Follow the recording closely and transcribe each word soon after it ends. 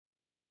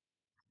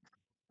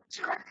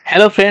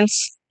Hello friends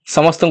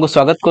समस्त को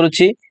स्वागत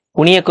करुच्ची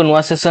पुणी एक नुआ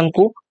सेशन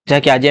को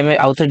जहाँकि आज आम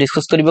आउ थे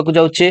डिस्कस करने को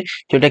जाऊे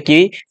जोटा कि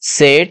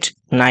सेट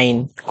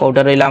 9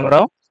 कौटा रहा आमर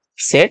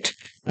सेट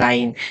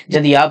 9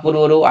 जदि या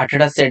पूर्व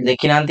 8टा सेट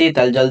देखी ना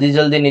जल्दी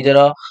जल्दी निजर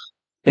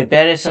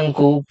प्रिपरेशन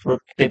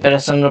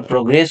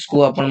प्रोग्रेस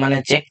को आपण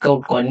माने चेक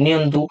आउट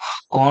करनियंतु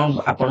कौन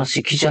आपण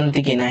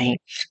शिखिचंती कि नाही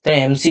तेणु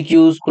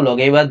एमसीक्यूज को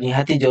लगेबा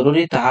निहाती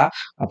जरूरी ताहा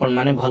आपण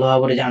माने भलो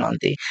भाबरे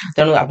जानंती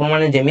तेणु आपण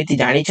माने जेमिति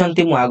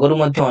जानिछंती मु आगरु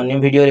मध्ये अन्य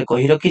वीडियो रे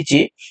कहि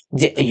रखिछि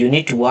जे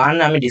यूनिट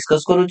 1 आमे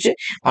डिस्कस करूचे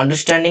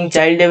अंडरस्टैंडिंग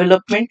चाइल्ड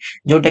डेवलपमेंट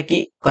जोटा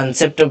कि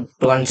कांसेप्ट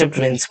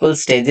प्रिंसिपल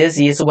स्टेजेस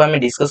ये सब आमे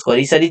डिस्कस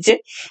करि सारिचे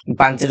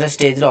पांचटा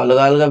स्टेज रे अलग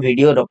अलग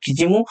वीडियो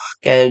रखिछि मु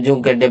जो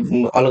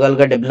अलग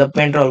अलग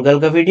डेवलपमेंट अलग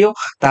अलग वीडियो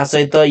ता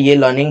सहित ये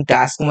लर्निंग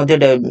टास्क मध्ये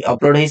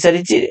अपलोड हो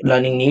सारी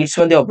लर्निंग नीड्स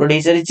मध्ये अपलोड हो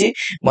सारी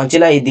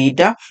बंचिला ये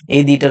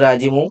दीटा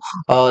आज मु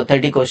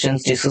 30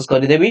 क्वेश्चंस डिस्कस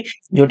कर देबी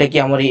जोटा कि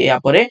हमर या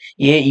परे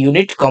ये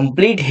यूनिट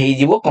कंप्लीट हो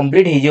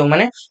जिवो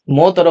माने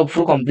मो तरफ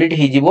रु कंप्लीट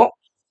हो जिवो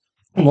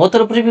मो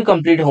तरफ भी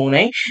कंप्लीट हो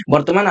नहीं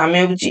वर्तमान आम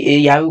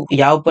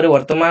या ऊपर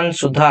वर्तमान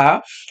सुधा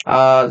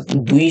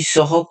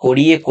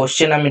 220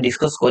 क्वेश्चन आम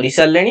डिस्कस कर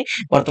सारे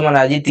वर्तमान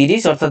आज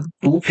 30 अर्थात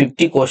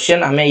 250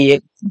 क्वेश्चन आम ये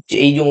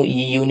जो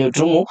यूनिट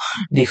रु मु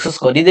डिस्कस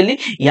करदेली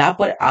या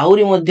पर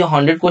आउरी मध्ये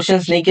 100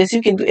 क्वेश्चंस नहीं के आसी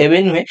किंतु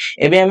एबे नुहे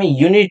एबे आम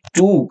यूनिट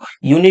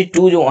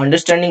 2 जो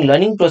अंडरस्टैंडिंग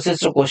लर्निंग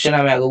प्रोसेस रो क्वेश्चन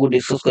आम आगो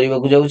डिस्कस करबा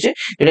को जाउछे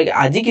जेटा कि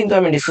आज किंतु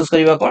आम डिस्कस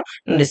करबा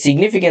कोन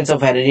significance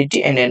of heredity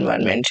and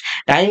environment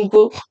time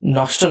को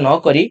नष्ट न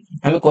करी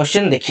हमें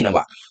क्वेश्चन देखि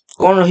नबा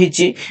कोन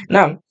रहिछि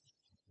ना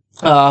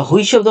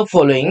which of the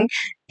following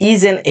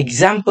is an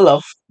example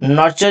of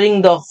nurturing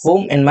the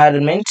home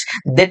environment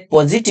that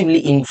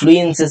positively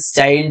influences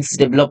child's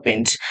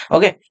development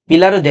okay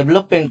pillar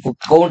development को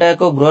कोटा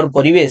एक गृह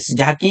परिवेश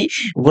जहा कि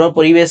गृह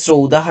परिवेश रो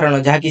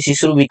उदाहरण जहा कि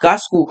शिशु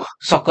विकास को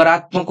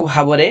सकारात्मक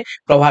भाव में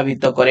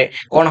प्रभावित करे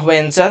कौन हम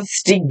answer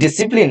strict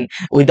discipline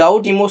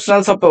without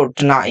emotional support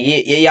ना ये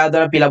या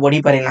द्वारा पिला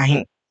बढ़ी पारे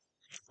नहीं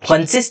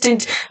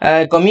consistent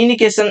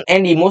communication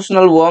and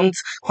emotional warmth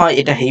हाँ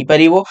एटा हेई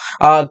परिबो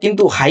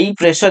किंतु high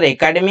pressure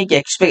academic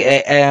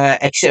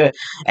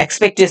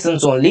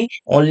expectations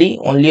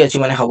only अछि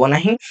माने हबो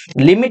नाही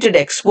limited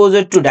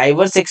exposure to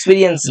diverse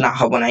experience ना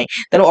हबो नाही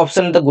तेनो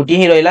ऑप्शन तो गुटी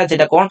ही रहला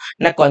जेटा कोन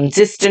ना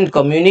consistent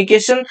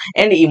communication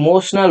and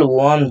emotional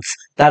warmth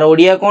तार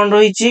ओडिया कोन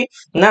रहिछि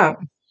ना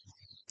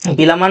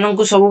पिला मानन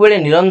को सब बेले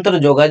निरंतर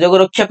जोगाजोग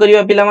रक्षा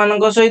करिवा पिला मानन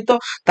को सहित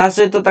ता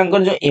सहित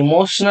तांकर जो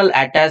इमोशनल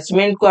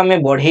अटैचमेंट को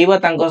हमें बढ़ेइबा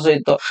तांकर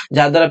सहित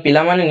जा द्वारा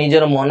पिला माने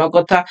निजर मन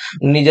कथा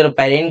निजर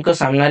पेरेंट को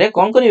सामने रे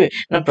कोन करिवे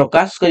ना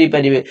प्रकाश करि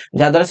परिबे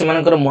जा द्वारा से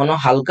मानकर मन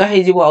हल्का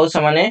हे जिवो आ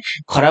से माने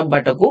खराब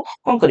बाट को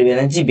कोन करिवे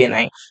ना जिबे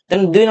नाही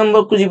तन 2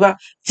 नंबर को जिबा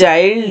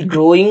child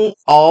growing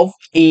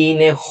up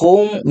in A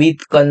home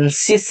with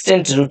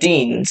consistent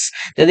routines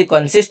यदि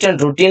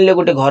कंसिस्टेंट रूटीन ले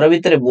गोटे घर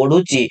भीतर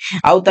बढ़ुची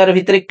आ तार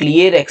भीतर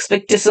क्लियर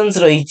एक्सपेक्टेशंस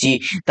रहिची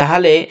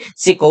ताहाले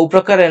से को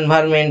प्रकार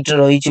एनवायरनमेंट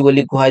रहिची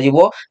बोली कुहा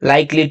जिवो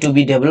लाइकली टू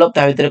बी डेवलप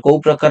ता भीतर को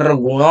प्रकार रो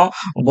गुण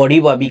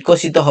बढ़ीबा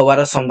विकसित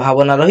होवार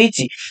संभावना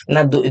रहिची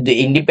ना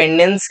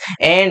इंडिपेंडेंस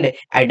एंड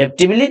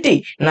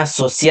एडेप्टेबिलिटी ना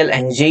सोशल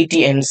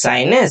एंजाइटी एंड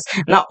साइनेस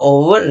ना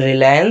over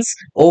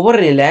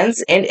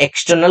Reliance and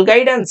external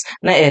guidance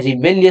ना ए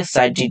रिबेलियस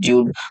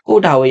एटीट्यूड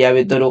कोठा हो या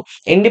भीतर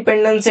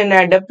इंडिपेंडेंस एंड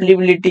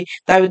एडेप्टेबिलिटी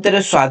ता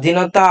भीतर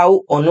स्वाधीनता आ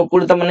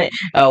अनुकूलता माने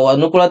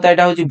अनुकूलता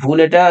एटा होची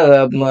भूल एटा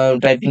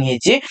टाइपिंग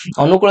हेची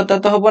अनुकूलता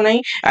तो हबो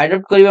नहीं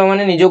एडॉप्ट करबा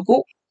माने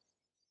निजको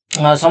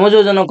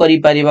समझोजन करि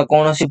परिबा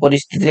कोनोसी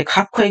परिस्थिति रे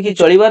खाप खाइ कि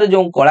चलिबार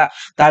जो कला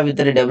ता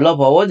भीतर डेवलप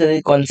हो जदि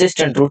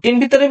कंसिस्टेंट रूटीन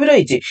भीतर भी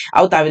रहिछि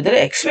आ ता भीतर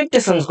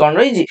एक्सपेक्टेशंस कोन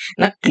रहिछि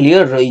ना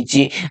क्लियर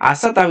रहिछि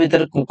आशा ता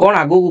भीतर कोन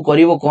आगु को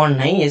करिवो कोन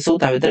नहीं ये सब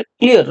ता भीतर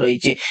क्लियर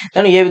रहिछि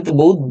तने ये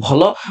बहुत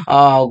भलो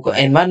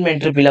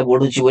एनवायरनमेंट रे पिला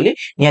बढ़ुछि बोली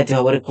निहाती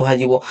भाबरे कुहा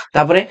जिवो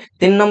तापरे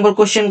 3 number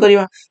question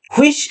करिवा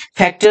which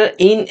factor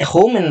in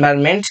home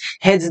environment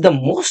has the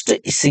most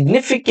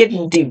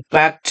significant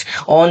impact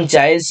on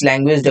child's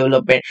language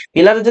development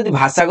पिलार जदि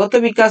भाषागत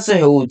विकास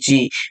हेउची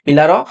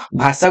पिलार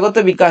भाषागत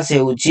विकास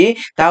हेउची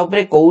ता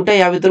ऊपर कोउटा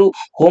या भीतर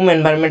होम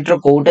एनवायरनमेंट रो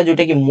कोउटा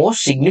जोटा कि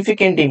मोस्ट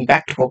सिग्निफिकेंट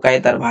इंपैक्ट पकाय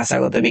तार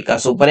भाषागत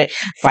विकास ऊपर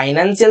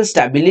फाइनेंशियल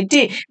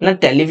स्टेबिलिटी ना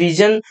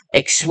टेलीविजन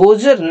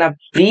एक्सपोजर ना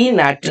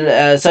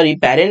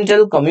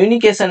पेरेंटल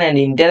कम्युनिकेशन एंड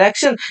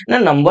इंटरैक्शन ना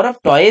number of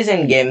toys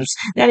and games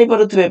जानि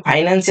परुथबे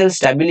फाइनेंशियल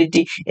स्टेबिलिटी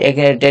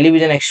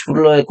टेलीविजन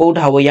एक्सप्लोर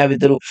कोउटा हबो या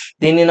भीतर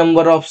 3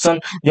 नंबर ऑप्शन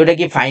जोटा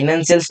कि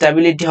फाइनेंशियल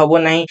स्टेबिलिटी हबो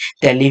नाही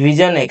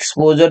टेलीविजन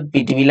एक्सपोजर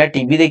पिला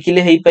टीवी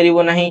देखिले हेई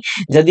परिबो नाही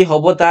जदी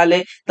हबो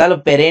ताले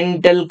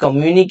पेरेंटल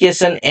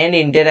कम्युनिकेशन एंड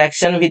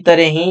इंटरैक्शन भीतर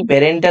ही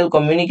पेरेंटल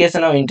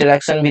कम्युनिकेशन और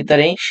इंटरैक्शन भीतर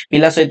ही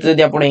पिला सहित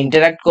जदी आपण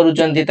इंटरैक्ट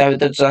करूचंती ता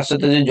भीतर ता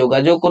सहित जो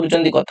जोगाजोग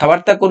करूचंती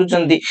कथावार्ता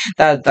करूचंती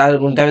ता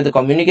भीतर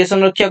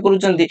कम्युनिकेशन रक्षा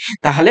करूचंती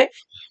ताहाले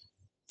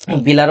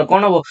पिलार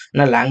कोन हबो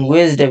ना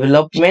लैंग्वेज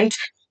डेवलपमेंट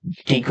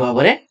ठीक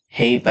भाबरे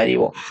हेई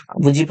पारिबो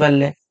बुझी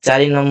पारले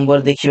 4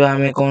 नंबर देखिबा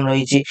हमें कोन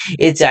रहिछि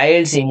ए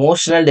child's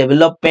emotional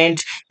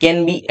development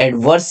can be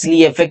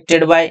adversely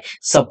affected by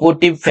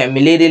supportive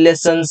family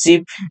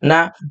relationship ना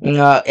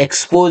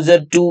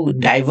एक्सपोजर टू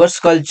डाइवर्स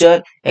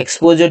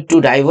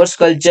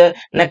कल्चर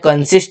ना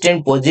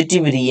consistent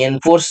positive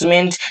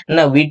reinforcement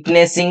ना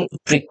witnessing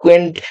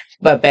frequent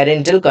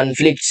parental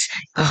conflicts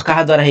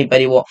कहा द्वारा ही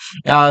परिबो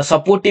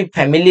सपोर्टिव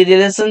फैमिली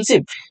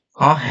रिलेशनशिप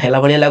हाँ हेला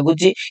बढ़िया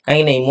लगुची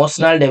कहीं ना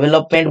इमोशनल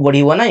डेवलपमेंट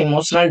बढ़िबो ना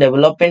इमोशनल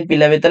डेवलपमेंट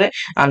पिला भितरे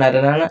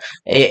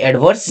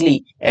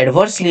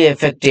एडवर्सली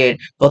अफेक्टेड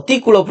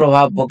प्रतिकूल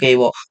प्रभाव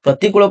पकेइबो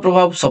प्रतिकूल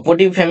प्रभाव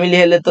सपोर्टिव फैमिली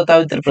हेले तो ता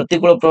भितर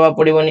प्रतिकूल प्रभाव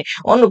पड़िबोनी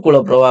अनुकूल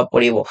प्रभाव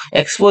पड़िबो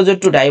एक्सपोजर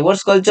टू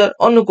डाइवर्स कल्चर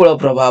अनुकूल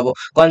प्रभाव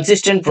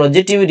कंसिस्टेंट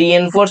पॉजिटिव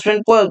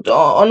रिइंफोर्समेंट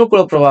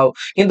अनुकूल प्रभाव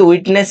किंतु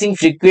विटनेसिंग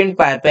फ्रीक्वेंट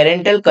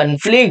पेरेंटल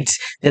कॉन्फ्लिक्ट्स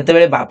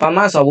जेतेबेले बापा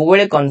मां सब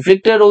बेले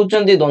कॉन्फ्लिक्ट रे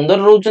रहउचंती द्वंद्व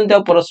रे रहउचंती आ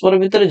परस्पर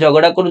भितर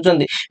झगड़ा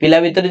करूचंती पिला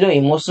भितर जो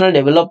इमोशनल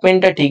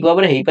डेवलपमेंट ठीक भाव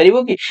हेई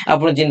परिबो कि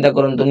आपण चिंता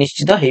करंतु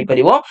निश्चित हेई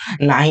परिबो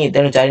नाही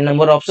तेनु 4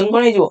 number option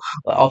cone हेजिवो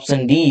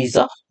option D is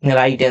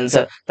right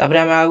answer तापर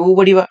हम आगु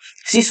बढ़िबा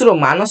शिशुर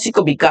मानसिक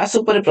विकास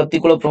ऊपर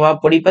प्रतिकूल प्रभाव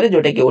पड़ी पारे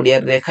जोटा कि ओडिया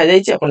रेखा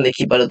जायछि आपण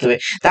देखि पारुथबे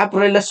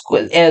तापर रहला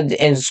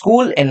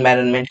स्कूल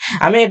एनवायरनमेंट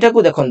हमें एटा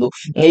को देखंतु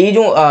एई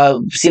जो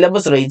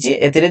सिलेबस रहिछि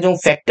एथिरे जो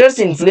फैक्टर्स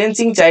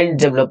इन्फ्लुएंसिंग चाइल्ड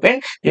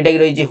डेवलपमेंट जोटा कि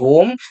रहिछि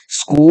home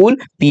school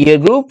peer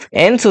group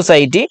and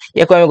society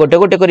याको हम गोटे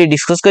गोटे करी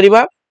डिस्कस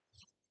करिबा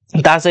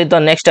ता सहित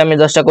नेक्स्ट आम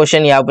 10टा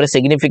क्वेश्चन या ऊपर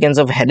significance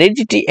of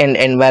heredity and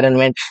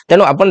environment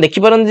तेणु आपण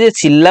देखि पारन जे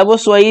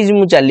सिलेबस वाइज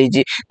मु चली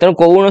तेणु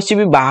कौनसी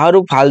भी बाहर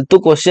फालतू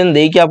क्वेश्चन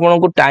देकी आपन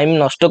को टाइम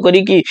नष्ट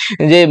करी कि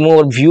जे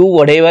मोर व्यू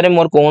बढ़ेबारे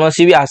मोर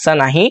कौनसी भी आशा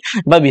नाही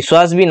बा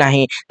विश्वास भी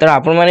नाही तेणु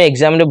आपण माने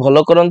एग्जाम रे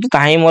भलो करंतु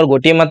ताही मोर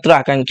गोटे मात्र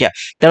आकांक्षा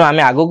तेणु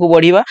आमे आगो को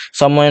बढ़िबा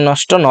समय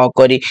नष्ट न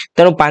करी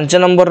तेणु 5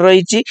 नंबर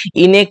रहिछि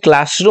इन a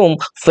classroom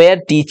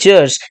fair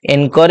teachers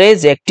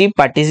encourage active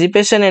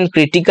participation and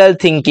critical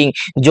thinking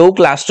जो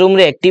क्लास रूम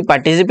रे एक्टिव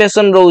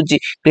पार्टिसिपेशन रहउची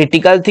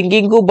क्रिटिकल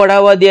थिंकिंग को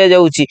बढ़ावा दिया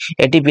जाउची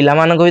एटी पिला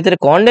मानक भितर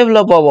कोन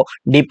डेवलप होबो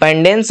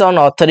डिपेंडेंस ऑन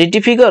अथॉरिटी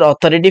फिगर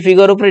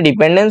ऊपर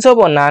डिपेंडेंस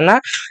होबो ना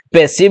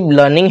पैसिव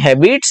लर्निंग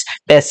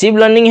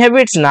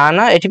हैबिट्स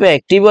ना एटी पे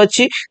एक्टिव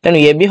अछि तेनु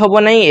ए भी होबो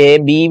नाही ए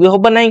बी भी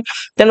होबो नाही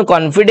तेनु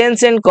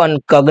कॉन्फिडेंस एंड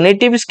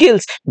कॉग्निटिव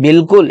स्किल्स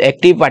बिल्कुल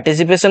एक्टिव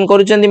पार्टिसिपेशन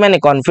करूचंदी माने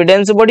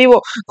कॉन्फिडेंस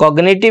बढ़िबो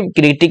कॉग्निटिव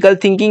क्रिटिकल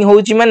थिंकिंग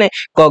होउची माने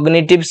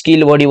कॉग्निटिव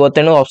स्किल बढ़िबो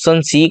तेनु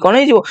ऑप्शन सी कोन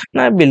हे जो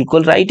ना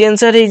बिल्कुल राइट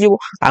आंसर हे जो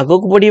आगो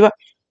को बढ़िबा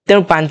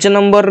तेनु 5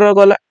 नंबर रो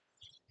गला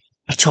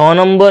 6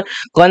 number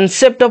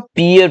concept of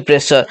peer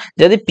pressure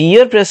यदि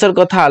पीयर प्रेशर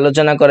कथा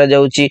आलोचना करा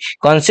जाउची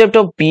concept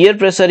of peer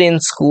pressure in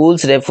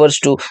schools refers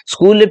to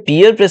school रे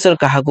पीयर प्रेशर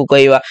कहा को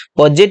कहवा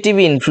positive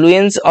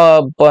influence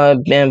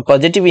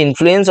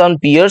on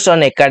peers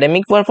on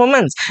academic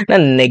performance ना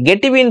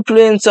negative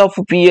influence of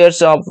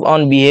peers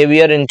on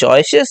behaviour and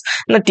choices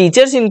ना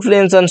टीचर्स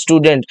इन्फ्लुएंस ऑन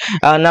स्टूडेंट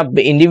ना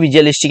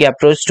individualistic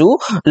approach to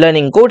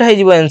learning code है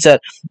जीव answer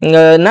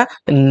ना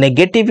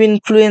negative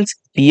influence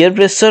peer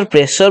pressure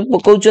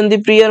पकाउचंदी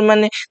peer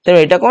माने तेनो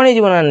एटा कोन हे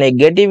जीवना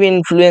negative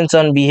influence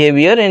on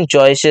behaviour and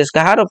choices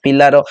कहारो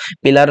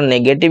पिलार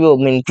नेगेटिव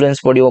इन्फ्लुएंस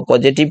पडिबो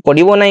पॉजिटिव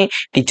पडिबो नाही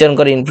टीचर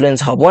कर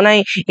इन्फ्लुएंस हबो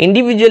नाही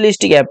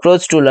इंडिविजुअलिस्टिक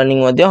अप्रोच टू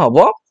लर्निंग मध्ये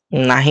हबो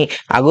नाही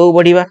आगो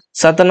बढ़िबा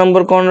 7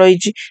 नंबर कोन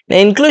रहिछि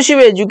इंक्लूसिव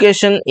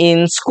एजुकेशन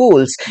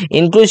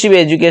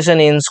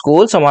इन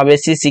स्कूल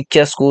समावेशी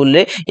शिक्षा स्कूल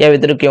रे या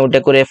भीतर केउटे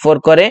को रेफर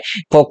करे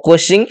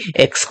focusing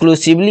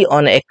exclusively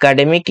on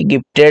academic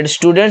gifted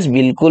students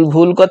बिल्कुल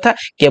भूल कथा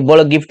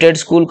केवल गिफ्टेड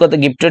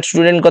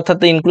स्टूडेंट कथा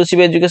तो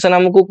इंक्लूसिव एजुकेशन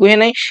हमको कहे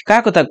नहीं का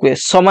कथा कहे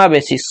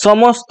समावेशी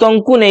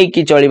समस्तंकु नै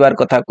कि चलिबार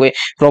कथा कहे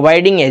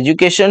providing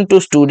education to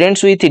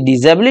students with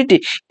disability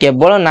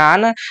केवल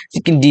ना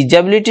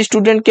डिसेबिलिटी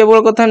स्टूडेंट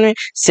केवल कथा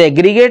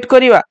segregate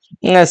करिवा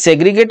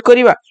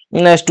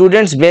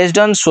students based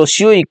on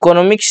socio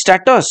economic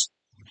status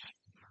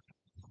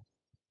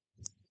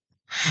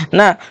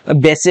ना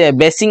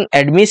basin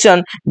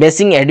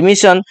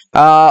admission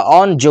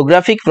on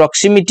geographic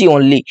proximity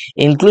only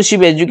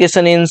inclusive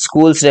education in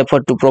schools refer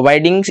to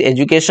providing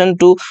education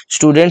to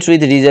students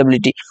with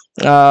disability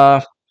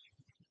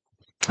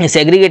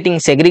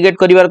segregate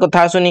करिवार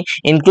कथा आसुनी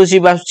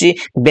inclusive आसुची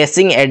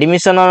basin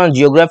admission on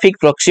geographic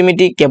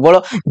proximity केवल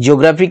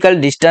geographical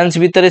distance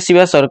भितर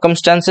सिवा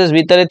circumstances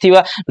भितर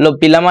थिवा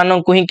पिला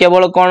मानन को ही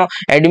केवल कोन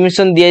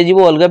एडमिशन दिया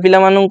जीवो अलगा पिला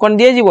मानन कोन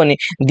दिया जीवोनी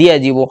दिया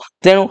जीवो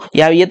तेनु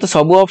या ये तो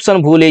सब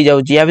ऑप्शन भूल हे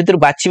जाउची या भितर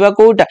बाछिबा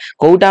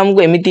कोउटा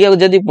हमको एमितिका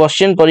जदी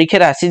क्वेश्चन परीक्षा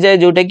रे आसी जाय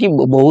जोटा कि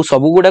बहु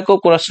सब गुडा को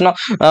प्रश्न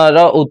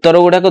रो उत्तर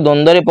गुडा को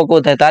द्वंद्व रे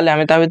पकोथाय ताले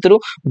हमें ता भितर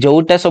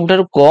जोटा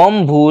सबठार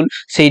कम भूल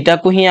सेटा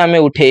को ही हमें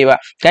उठेइबा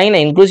कहीं ना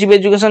इंक्लूसिव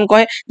एजुकेशन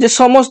कहे जे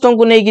समस्त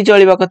को नहीं कि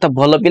चलिबा कथा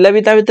भल पिला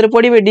भी ता भितर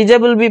पढ़िबे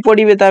डिजेबल भी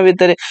पढ़िबे ता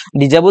भितर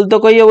डिजेबल तो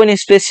कहि होबनी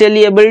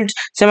स्पेशली एबल्ड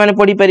से माने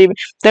पढ़ी परिबे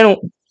तेनु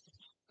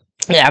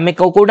आमे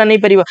कोटा नहीं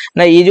परिबा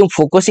ना ये जो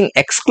focusing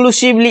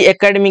exclusively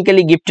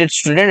academically gifted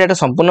student एटा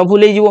संपूर्ण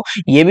भूल हो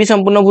ये भी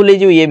संपूर्ण भूल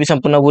हो ये भी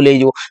संपूर्ण भूल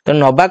हो तो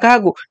नबा क्या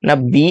ना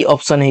बी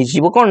ऑप्शन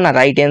हो कौन ना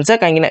राइट आंसर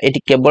कहीं एटी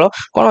केवल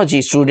कौन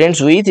अच्छी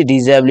स्टूडेंट्स विथ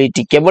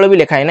डिसेबिलिटी केवल भी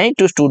लिखाई ना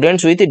टू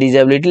स्टूडेंट्स विथ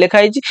डिसेबिलिटी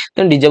लिखाई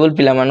तो डिसेबल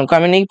पिला मानक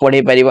आमे नहीं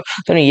पढ़े परिबा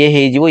तो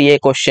ये हो ये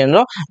क्वेश्चन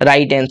रो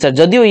राइट आंसर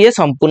जदियो ये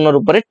संपूर्ण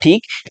रूप से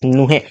ठीक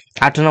नुहे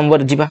 8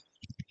 नंबर जीवा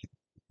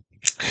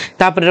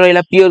तापर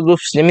रहिला पियर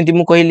ग्रुप्स जेमिति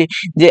मु कहली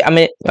जे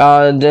आमे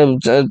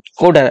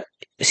कोडा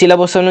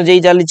सिलेबस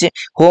अनुଯାयी चली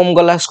होम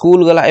गला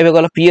स्कूल गला एबे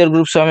गला पियर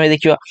ग्रुप्स हमें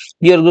देखिबा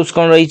पियर ग्रुप्स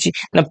कोन रही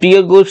ना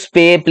पियर groups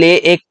play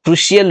A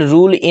crucial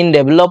role in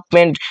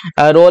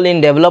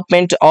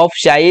development of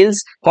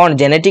child's कौन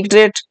जेनेटिक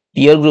ट्रेट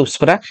पियर ग्रुप्स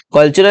परा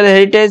कल्चरल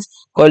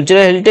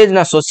हेरिटेज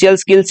ना सोशल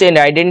स्किल्स एंड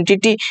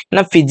आइडेंटिटी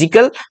ना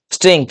फिजिकल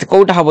स्ट्रेंथ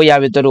कोटा हबो या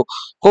भीतर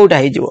कोटा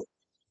हे जो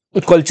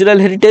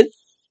कल्चरल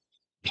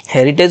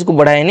हेरिटेज को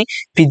बढ़ाएनी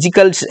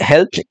फिजिकल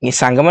हेल्थ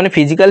सांग माने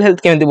फिजिकल हेल्थ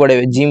केमती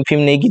बढ़ाइबे जिम फिम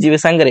नहीं जीवे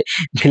सांगरे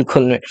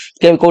बिल्कुल नुहे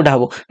के कोटा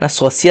हबो ना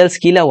सोशल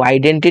स्किल और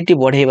आइडेंटिटी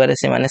बढ़ाइबारे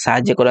से माने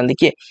सहायता करंदी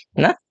किए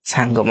ना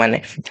सांग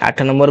माने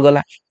 8 नंबर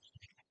गला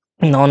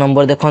 9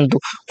 नंबर देखंतु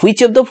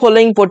which of the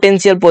following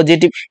potential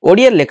positive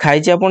Odia लिखा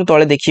है आपण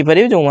तळे देखि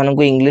परिबे जो मानन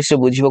को इंग्लिश रे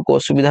बुझिबो को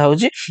असुविधा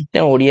होची ते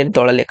ओडिया रे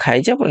तळे लिखा है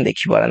आपण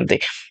देखि पारंते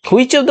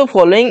which of the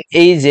following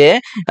is a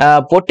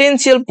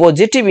potential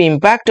positive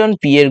impact on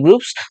peer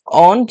groups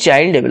on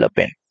child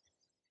development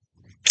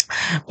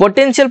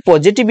potential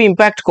positive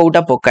impact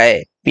Kota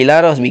पकाए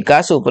पिलार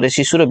विकास उपरे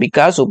शिशुर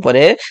विकास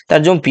उपरे तार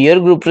जो पीयर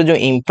ग्रुप रे जो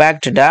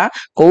इंपैक्ट डा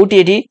कोटी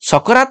एठी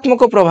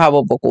सकारात्मक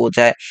प्रभाव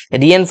पकाउछाय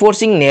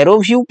रिएनफोर्सिंग नैरो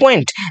व्यू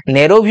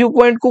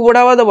पॉइंट को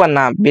बढ़ावा दबा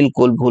ना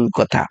बिल्कुल भूल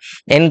कथा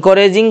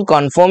encouraging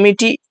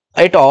conformity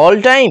at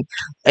all time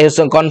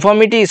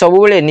conformity सब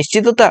बेले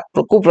निश्चितता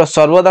को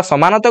सर्वदा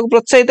समानता को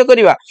प्रोत्साहित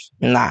करिवा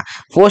ना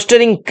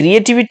फोस्टरिंग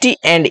क्रिएटिविटी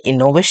एंड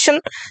इनोवेशन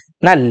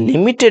ना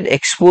limited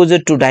exposure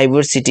to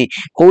diversity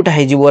Kota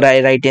है जीवो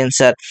right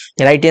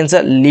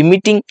answer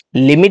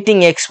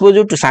limiting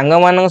exposure to सांग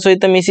मान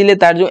सहित मिसिले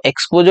तार जो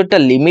एक्सपोजर टा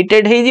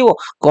लिमिटेड है जीवो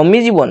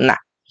कमी जीवो ना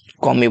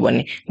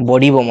कमिबनी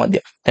बढ़िबो मध्य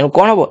तेनु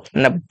कोन हबो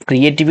ना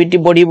क्रिएटिविटी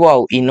बढ़िबो आ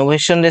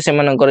इनोवेशन रे से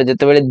मानकर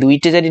जते बेले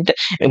दुईटे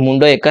चारिटा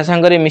मुंडो एका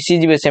संगरे मिसी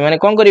जिवे से माने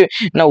कोन करिवे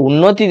ना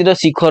उन्नति रो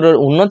शिखर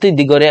उन्नति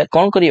दिगरे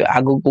कोन करिवे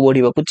आगु को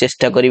बढ़िबा को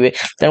चेष्टा करिवे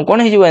तेनु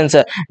कोन हिजो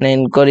आंसर ना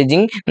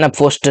एनकरेजिंग ना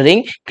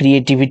फोस्टरिंग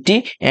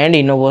क्रिएटिविटी एंड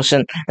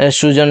इनोवेशन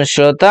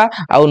सृजनशीलता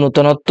आ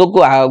नूतनत्व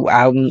को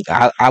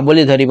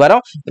आबली धरिबार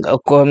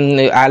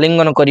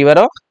आलिंगन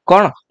करिवार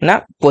कौन ना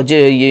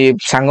ये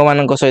सांग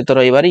मान सहित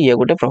रही ये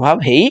गोटे प्रभाव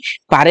है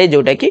पारे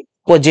जोटा कि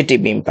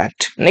पॉजिटिव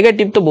इंपैक्ट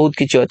नेगेटिव तो बहुत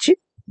किछि अछि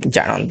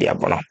जानंती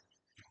आपण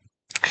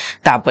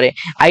तापरे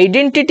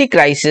आइडेंटिटी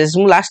क्राइसिस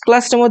मु लास्ट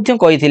क्लास रे मध्ये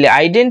कहिथिले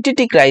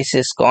आइडेंटिटी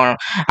क्राइसिस कोन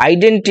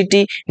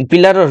आइडेंटिटी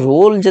पिलार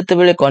रोल जते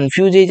बेले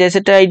कंफ्यूज हे जाय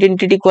सेटा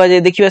आइडेंटिटी को जाय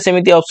देखिबा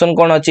सेमिति ऑप्शन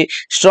कोन अछि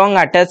स्ट्रांग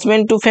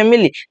अटैचमेंट टू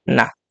फैमिली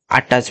ना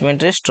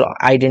अटैचमेंट रे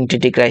strong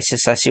identity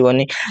crisis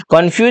आसीबनी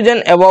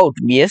confusion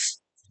about BS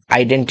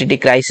identity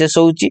crisis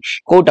होची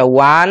Kota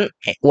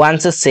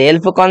ones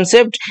self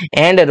concept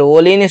and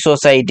role in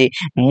society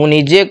मु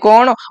निजे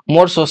कोन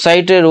मोर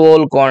सोसाइटी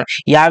रोल कोन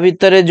या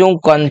भीतर जो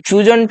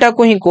कंफ्यूजन टा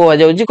को ही को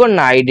जाउची कोन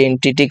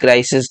आइडेंटिटी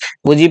क्राइसिस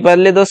बुझी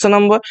पारले 10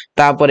 नंबर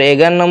तापर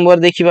 11 नंबर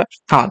देखिबा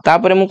हां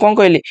तापर मु कोन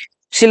कहली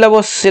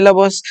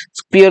सिलेबस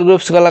पीयर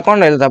ग्रुप्स गला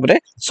कोन रहला तापर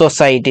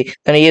सोसाइटी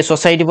तने ये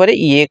सोसाइटी पर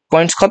ये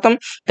पॉइंट्स खत्म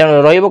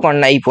तने रहइबो कोन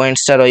ना ई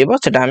पॉइंट्स ता रहइबो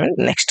सेटा हम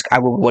नेक्स्ट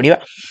आगु बढ़िबा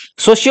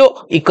socio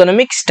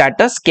economic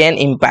status can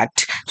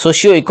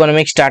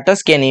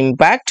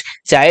impact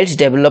child's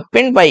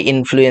development bye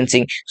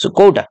influencing so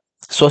Kota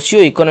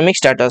socio economic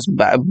status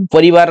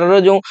परिवार रो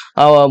जो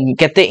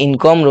केते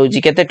इनकम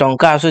रोजी केते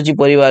टंका आसुची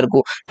परिवार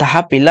को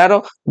ताहा पिलार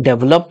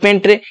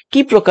डेवलपमेंट रे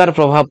की प्रकार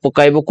प्रभाव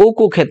पकाइबो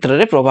को क्षेत्र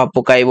रे प्रभाव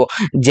पकाइबो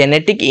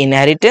जेनेटिक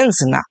इनहेरिटेंस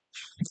ना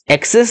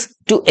access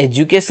to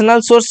educational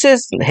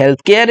sources health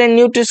care and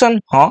nutrition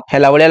हां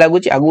हेला बळिया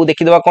लागुची आगु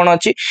देखि देबा कोन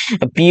अछि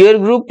peer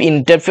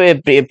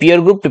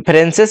group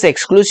preferences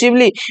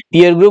exclusively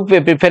peer group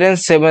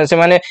preference से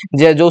माने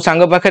जो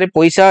सांग पाखरे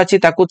पैसा अछि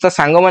ताकू ता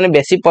सांग माने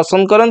बेसी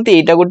पसंद करंती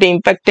एटा गोटे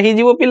इंपैक्ट हे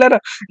जीवो पिलार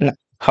ना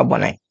हबो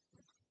नै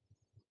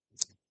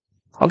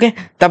ओके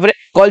तापरे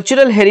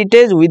cultural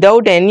heritage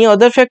without any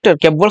other factor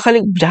केवल खाली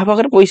जहा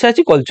पाखरे पैसा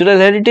अछि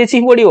कल्चरल हेरिटेज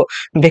ही पडियो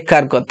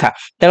बेकार कथा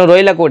तेनो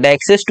रोइला Kota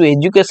access to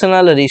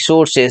educational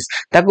resources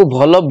ताकू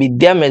भलो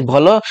विद्या में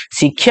भलो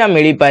शिक्षा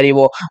मिली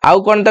पारिबो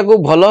आउ कोन ताकू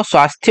भलो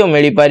स्वास्थ्य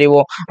मिली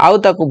पारिबो आउ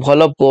ताकू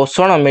भलो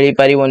पोषण मिली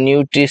पारिबो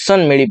न्यूट्रिशन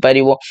मिली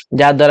पारिबो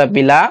जा द्वारा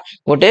पिला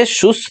गोटे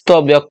सुस्थ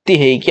व्यक्ति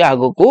हेई कि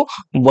आगो को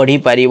बढ़ी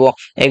पारिबो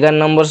 11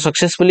 नंबर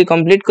सक्सेसफुली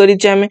कंप्लीट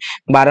करिचे हमें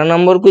 12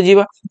 नंबर को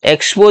जीवा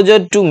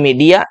exposure to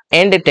media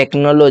and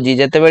technology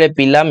जेतेबेले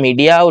पिला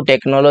मीडिया और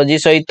टेक्नोलॉजी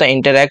सहित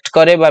इंटरैक्ट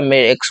करे बा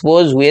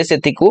एक्सपोज हुए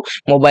सेतिकु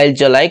मोबाइल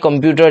चलाए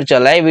कंप्यूटर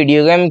चलाए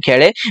वीडियो गेम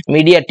खेले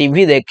मीडिया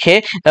टीवी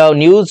देखे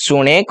न्यूज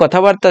सुने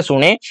कथबार्ता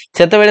शुणे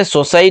सेतेबेले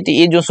सोसाइटी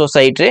ये जो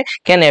सोसाइटी रे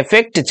कैन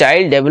एफेक्ट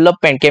चाइल्ड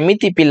डेवलपमेंट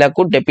केमिति पिला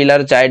को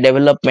पिलार चाइल्ड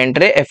डेवलपमेंट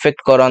रे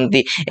effect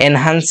करंती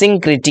enhancing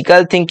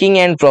critical thinking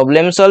and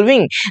problem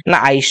solving ना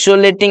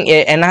आइसोलेटिंग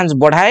एनहांस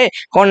बढ़ाए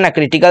कौन ना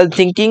क्रिटिकल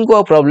थिंकिंग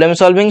को प्रॉब्लम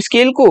सॉल्विंग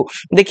स्किल को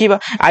देखिबा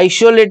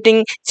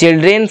isolating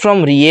children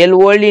from real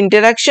world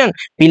interaction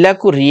पिला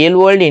को रियल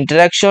वर्ल्ड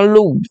इंटरेक्शन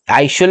लु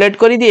आइसोलेट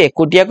कर दिए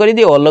एकुटिया कर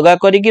दिए अलगा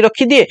करके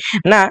रखी दिए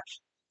ना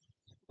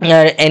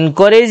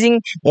encouraging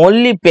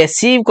only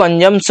passive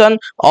consumption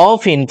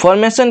of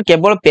information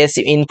केवल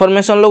passive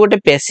information लो गोटे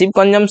passive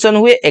consumption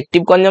हुए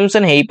active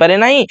consumption हेई पारे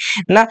नहीं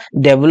ना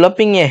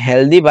developing a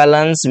healthy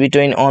balance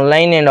between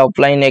online and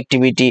offline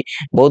activity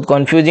बहुत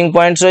confusing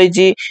points रही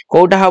ची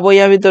कोटा हबो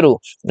या भितरु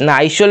ना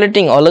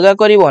isolating अलगा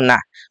करिवो ना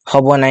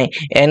हबो नाही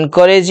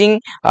encouraging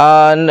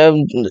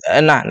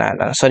ना ना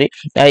ना sorry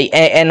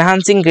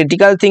enhancing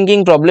critical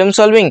thinking problem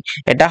solving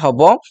एटा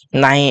हबो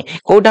नाही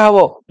कोटा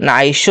हबो ना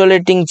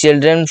isolating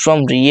children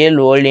from real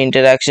world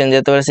interaction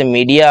जेतेबेले से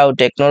मीडिया और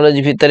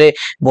टेक्नोलॉजी भितरे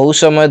बहुत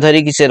समय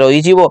धरी कि से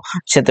रही जीवो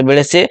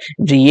सेतेबेले से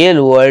रियल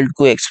वर्ल्ड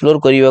को एक्सप्लोर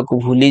करिवा को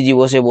भूली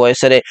जीवो से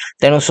बयस रे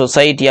तेनु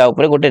सोसाइटी या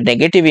ऊपर गोटे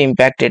नेगेटिव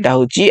इंपैक्ट एटा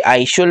होची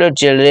isolate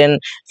children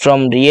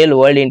from real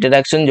world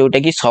interaction जोटा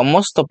कि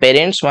समस्त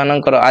पेरेंट्स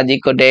मानकर आज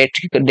को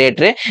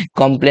डेट रे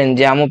कंप्लेन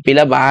जे हम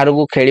पिला बाहर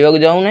को खेलिवा को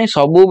जाउ नै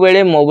सब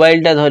बेले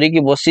मोबाइल टा धरी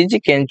कि बसी ची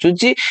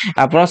केंचुची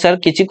आपण सर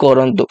किछि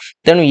करंतु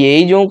तेनु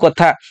एई जो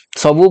कथा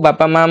सबु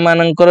बापा मां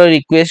मानकर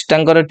रिक्वेस्ट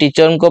तांकर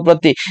टीचर को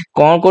प्रति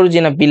कौन करूची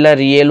ना पिला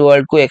रियल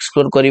वर्ल्ड को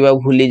एक्सप्लोर करिवा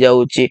भूली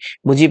जाउची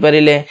बुझी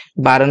परिले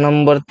 12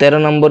 नंबर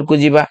 13 नंबर को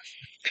जीवा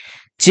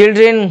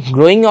children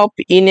growing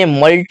up in A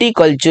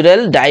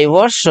multicultural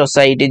diverse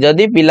society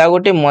जदि पिला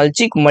गोटे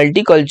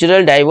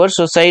मल्टीकल्चरल डाइवर्स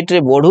सोसाइटी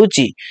रे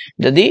बढ़ुची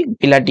जदि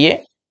पिलाटिए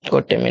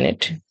गोटे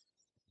मिनिट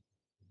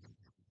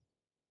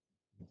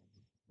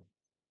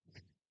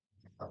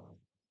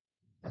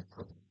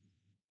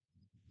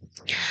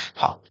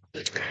हाँ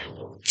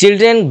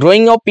Children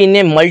growing up in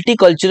a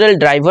multicultural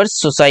diverse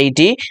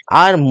society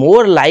are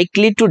more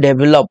likely to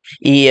develop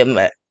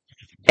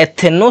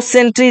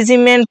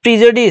ethnocentrism and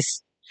prejudice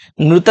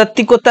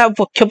नृतात्विकता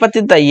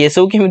पक्षपातिता ये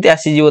सब केमिति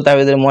आसी जीवो ता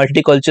भीतर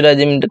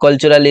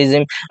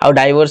कल्चरलिज्म आ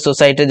डाइवर्स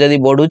सोसाइटी जदी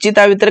बढ़ुची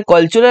ता भीतर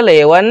कल्चरल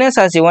अवेयरनेस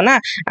आसीबो ना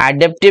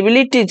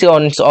एडेप्टेबिलिटी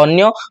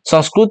अन्य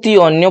संस्कृति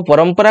अन्य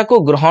परंपरा को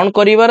ग्रहण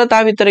करिवार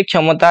ता भीतर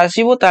क्षमता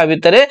आसीबो ता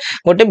भीतर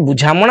गोटे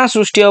बुझामणा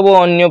सृष्टि हबो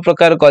अन्य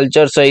प्रकार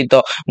कल्चर सहित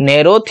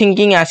नैरो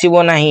थिंकिंग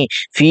आसीबो नाही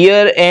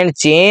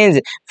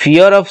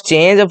fear of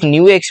change of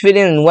new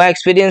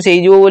experience हे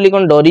जीवो बोली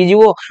कोन डरी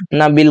जीवो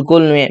ना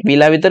बिल्कुल नुए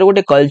पिला भीतर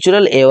गोटे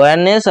कल्चरल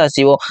अवेयरनेस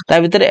आसीबो ता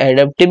भीतर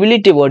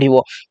एडेप्टेबिलिटी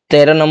बढ़िबो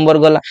 13 नंबर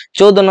गला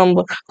 14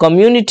 number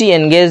community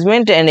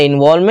engagement and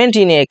involvement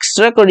in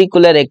extra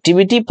curricular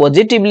activity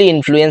positively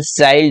influence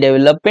child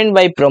development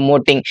bye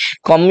promoting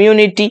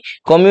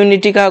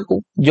community का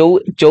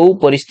जो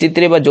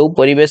परिस्थिति रे बा जो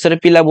परिवेश रे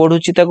पिला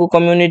बढ़ुची ताको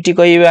कम्युनिटी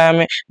कहिबा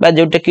हमें बा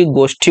जोटा कि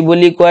गोष्ठी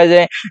बोली कहा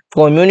जाए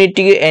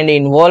कम्युनिटी एंड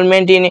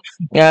इन्वॉल्वमेंट इन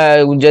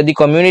जदी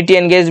कम्युनिटी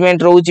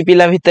एंगेजमेंट रहउची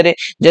पिला भितरे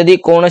जदी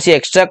कोनोसी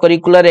एक्स्ट्रा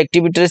करिकुलर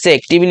एक्टिविटी से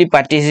एक्टिवली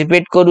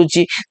पार्टिसिपेट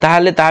करूची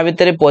ताहाले ता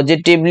भितरे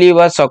पॉजिटिवली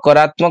बा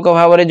सकारात्मक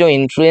भाव रे जो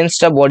इन्फ्लुएंस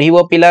टा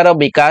बढ़िबो पिलार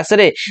विकास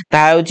रे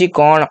ता होची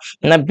कोन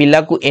ना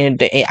पिला को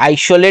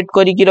आइसोलेट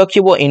करी कि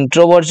रखिबो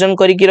इंट्रोवर्जन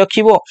करी कि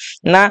रखिबो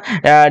ना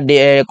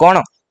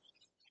कोन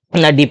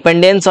ना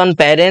dependence on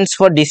parents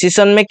for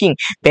decision making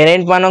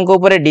parent मानन को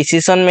ऊपर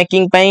डिसीजन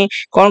मेकिंग पई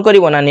कोन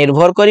करिवो ना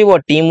निर्भर करिवो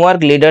team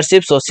work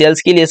leadership social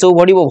skill ये सब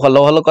बढ़िबो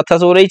भलो भलो कथा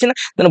सब रही ना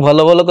तने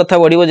भलो भलो कथा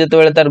बढ़िबो जेते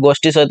बेले तार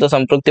गोष्ठी सहित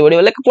संपृक्ति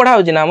बढ़िबो लेके पढ़ा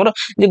होची ना हमर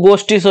जे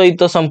गोष्ठी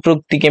सहित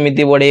संपृक्ति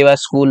केमिति बढ़ेबा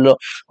स्कूल रो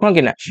हो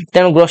कि ना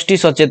तेन गोष्ठी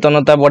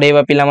सचेतनता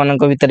बढ़ेबा पिला मानन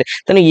को भितरे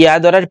तने या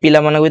द्वारा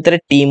पिला मानन को भितरे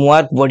टीम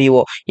वर्क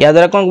बढ़िबो या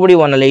द्वारा कोन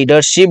बढ़िबो ना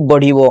लीडरशिप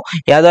बढ़िबो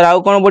या द्वारा आ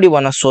कोन बढ़िबो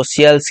ना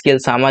सोशल स्किल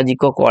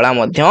सामाजिक कला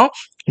मध्य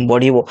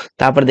बढ़िबो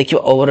तापर देखियो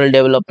ओवरऑल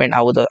डेवलपमेंट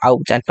आउ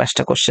चार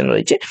पांचटा क्वेश्चन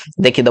रही छे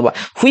देखि दबा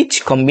व्हिच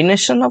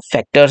कॉम्बिनेशन ऑफ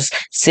फैक्टर्स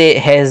से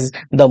has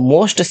the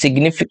most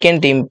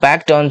significant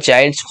impact on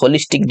child's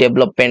holistic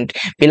development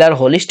pillar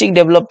holistic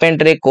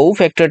development रे को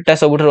फैक्टर टा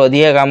सबुठ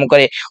अधिक काम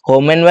करे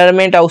होम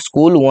एनवायरनमेंट आउ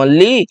स्कूल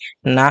ओनली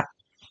ना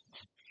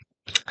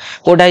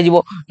कोठा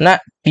जीवो ना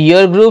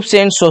peer groups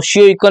and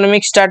socio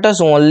economic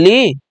status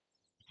only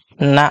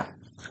ना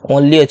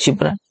ओनली अछि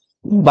पूरा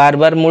बार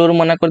बार मूलर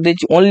मना कर दे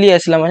ओनली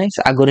आसला माने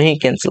आगर ही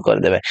कैंसिल कर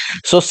देबे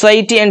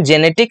सोसाइटी एंड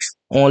जेनेटिक्स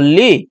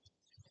ओनली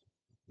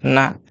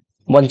ना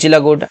बंचिला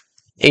गोटा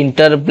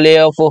interplay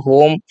of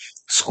home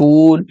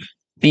school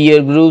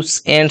peer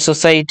groups and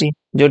society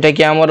जोटा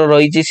कि आमर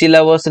रही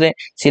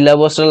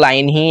सिलेबस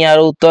लाइन ही यार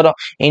उत्तर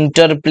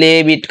इंटरप्ले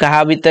बिट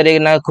कहा भितर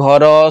ना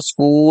घर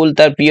स्कूल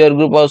तार पीयर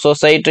ग्रुप और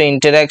सोसाइटी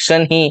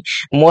इंटरैक्शन ही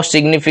मोस्ट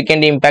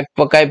सिग्निफिकेंट इंपैक्ट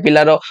पकाए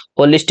पिलार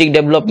होलिस्टिक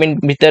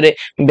डेवलपमेंट भितर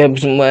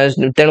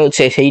तेणु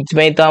से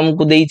तो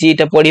हमको देछि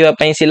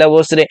पढ़ा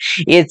सिलेबस रे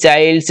ए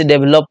child's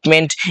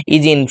development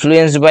is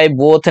influenced by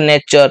both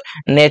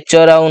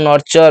nature आउ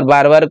नर्चर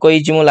बार बार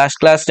कही मु लास्ट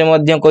क्लास रे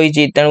मध्य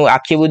कही तेणु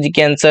आखि बुझी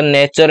cancer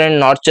nature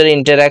and nurture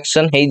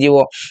interaction हे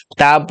जीवो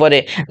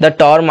तापरे द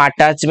टर्म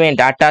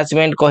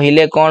अटैचमेंट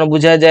कहिले कौन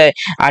बुझा जाए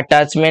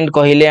अटैचमेंट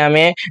कहिले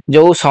हमें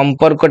जो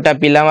संपर्कटा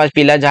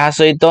पिला जहाँ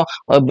सहित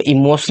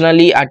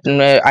इमोशनली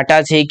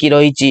अटैच हे कि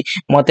रही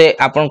मते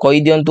आपन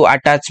कहि दियंतु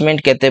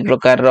अटैचमेंट केते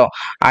प्रकार रो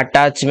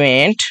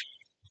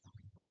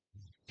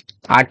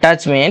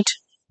अटैचमेंट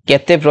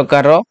केते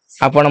प्रकार रो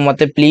आपण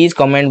मते प्लीज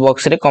कमेंट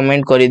बॉक्स रे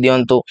कमेंट करि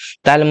दियंतु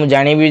ताले मु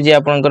जानिबि जे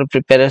आपनकर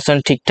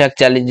प्रिपरेशन ठीक ठाक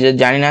चली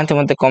जानि नाते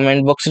मते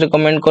कमेंट बॉक्स रे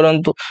कमेंट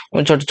करंतु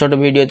मु छोट छोट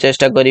वीडियो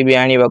चेष्टा करिबि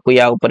आनिबा को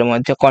या ऊपर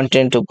मध्य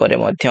कंटेंट ऊपर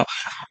मध्य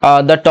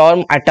the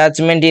term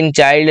attachment in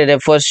child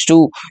refers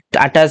to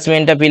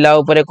attachment पिला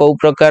ऊपर को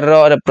प्रकार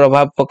रो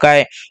प्रभाव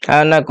पकाए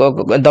ना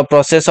the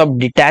process of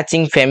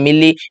detaching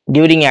family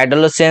during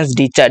adolescence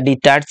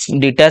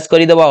detach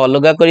करि दबा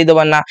अलगा करि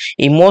दबा ना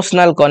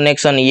emotional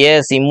connection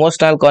yes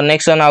emotional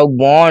connection आउ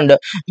बॉन्ड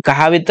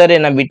कहा भितर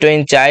ना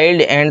बिटवीन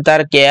चाइल्ड एंड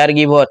तार केयर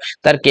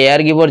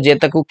गिवर जे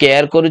ताकू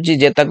केयर करूची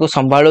जे ताकू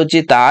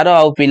संभाळुची तार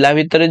आ पिला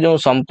भितर जो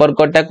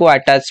संपर्कटा को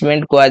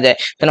अटैचमेंट कुआ जाए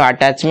तेनो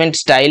अटैचमेंट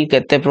स्टाइल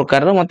केते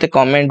प्रकार रो मते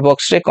कमेंट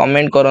बॉक्स रे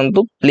कमेंट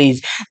करंतु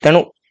प्लीज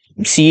तेनो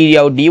सी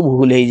या डी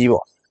भूल हे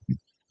जीवो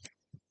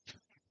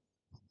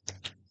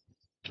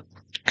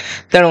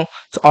तेणु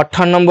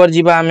 18 नंबर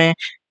जीवा हमें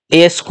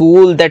ए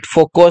स्कूल दैट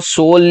फोकस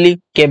सोली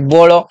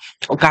केवल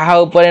कहा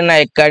ऊपर ना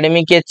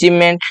एकेडमिक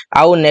अचीवमेंट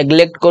आउ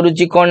नेग्लेक्ट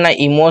करूची कोन ना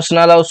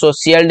इमोशनल आउ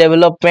social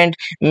development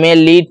may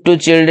lead to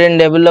children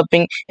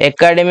developing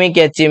academic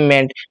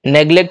achievement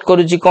neglect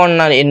करूची कोन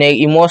ना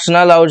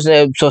इमोशनल आउ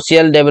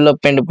सोशल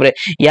डेवलपमेंट ऊपर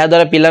या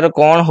द्वारा पिलार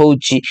कोन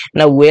होउची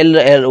ना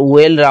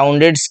वेल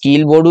राउंडेड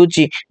स्किल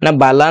बढ़ुची ना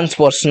बैलेंस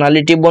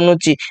पर्सनालिटी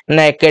बनुची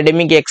ना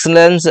academic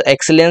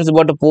excellence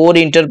but pour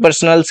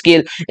interpersonal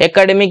skill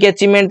academic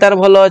achievement तार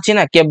भलो अछि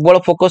ना केवल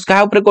फोकस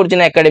कहा ऊपर करछि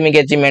ना एकेडमिक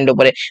अचीवमेंट ऊपर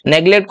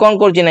नेग्लेक्ट कोन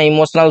करछि ना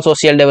इमोशनल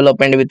सोशल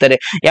डेवलपमेंट भितर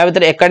या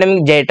भितर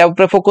एकेडमिक जेटा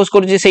ऊपर फोकस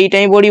करछि सेहीटा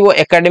ही बढ़िबो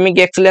एकेडमिक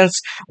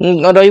एक्सीलेंस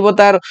रहिबो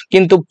तार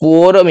किंतु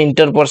पोर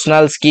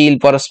इंटरपर्सनल स्किल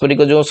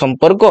पारस्परिक जो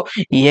संपर्क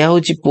ये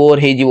होछि पोर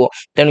हे जीवो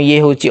तेनु ये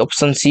होछि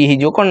ऑप्शन सी हे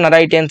जो कोन ना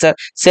राइट आंसर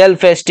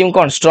सेल्फ एस्टीम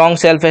कोन strong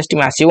self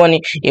esteem आसीबोनी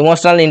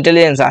emotional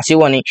intelligence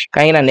आसीबोनी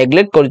काहे ना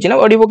नेग्लेक्ट करछि ना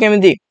बढ़िबो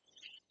केमिति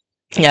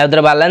या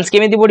बैलेंस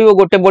केमिति बढ़िबो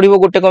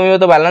गोटे कमिबो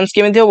तो बैलेंस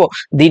केमिति होबो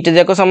दीटा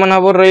जाक समान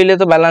भाव रहिले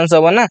तो बैलेंस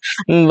होबो ना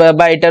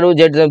बा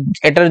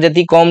एटार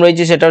जति कम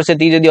रहिछि सेटार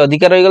सेति जदि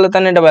अधिक रहि गेल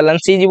तने एटा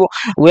बैलेंस ही जीवो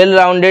वेल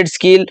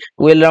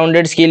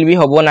राउंडेड स्किल भी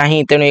होबो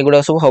नाही तेनु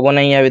एगुडा सब होबो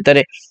नाही या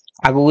भितरे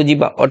आगु को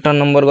जीवा 18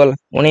 नंबर गला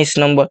 19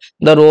 number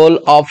the role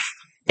of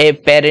a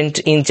parent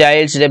in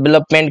child's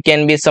development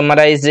can be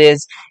summarized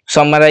as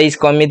summarize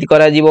committee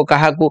करा जीवो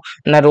कहा को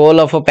ना रोल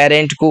ऑफ अ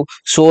पेरेंट को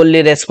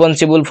solely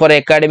responsible for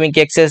academic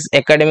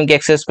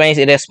access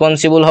पई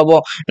responsible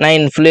हबो ना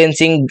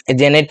इन्फ्लुएंसिंग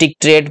जेनेटिक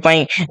ट्रेट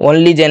पई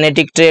only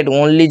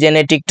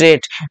genetic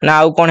trait ना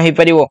आउ कोन हे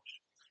परिबो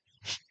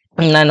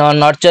ना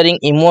nurturing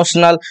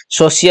emotional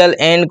social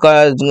and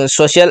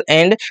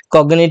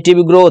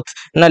cognitive growth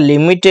ना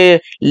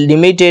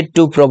limited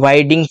to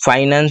providing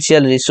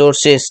financial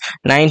resources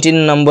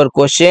 19 number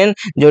question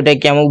जोटा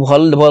कि हम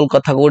भल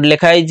कथा कोड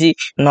लिखाई जी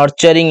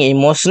nurturing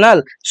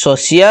emotional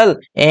social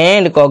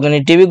and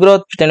cognitive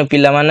growth तेन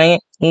पिला माने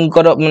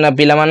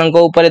पिला मानक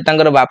ऊपर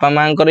तांकर बापा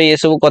मांकर ये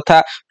सब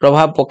कथा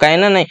प्रभाव पकाए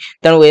ना नहीं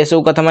तेणु ये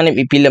सब कथा माने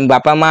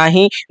बापा माँ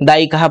ही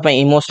दायी कहा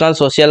इमोशनल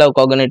सोशल और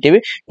कॉग्निटिव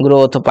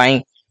ग्रोथ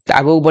पाई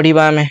आगु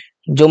बढ़िबा हमें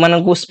जो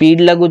मानन को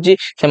स्पीड लागुची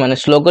से माने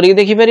स्लो करके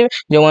देखि परिबे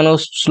जो मानन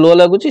स्लो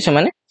लागुची से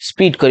माने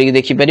स्पीड करके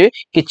देखि परिबे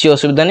किछि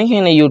असुविधा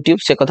नहीं कि YouTube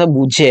से कथा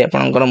बुझे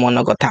आपनकर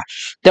मन कथा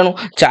तेनु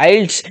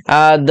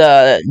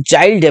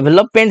child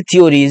development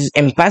theories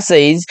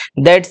emphasize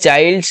that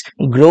child's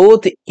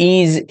growth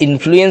is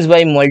influenced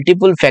by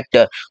multiple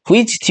factor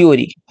which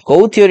theory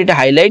को थ्योरी टा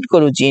हाईलाइट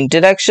करूची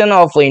interaction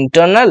of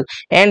internal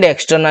and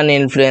external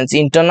influence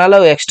internal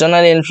और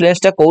एक्सटर्नल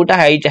इन्फ्लुएंस टा कोटा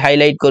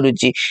हाईलाइट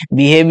करूची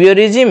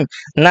बिहेवियरिज्म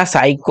ना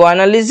साइको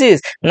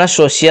एनालिसिस ना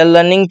सोशल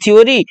लर्निंग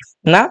थ्योरी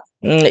ना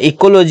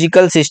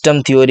ecological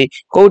system theory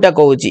Kota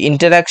कहूची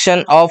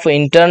interaction of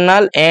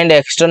internal and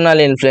external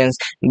influence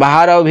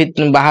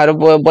बाहर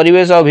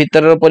परिवेश और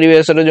भीतर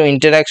परिवेश रो जो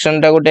इंटरैक्शन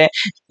टा गोटे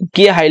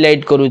किए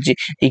हाईलाइट करूची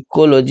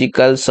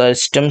इकोलॉजिकल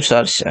सिस्टम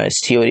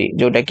थ्योरी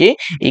जोटा कि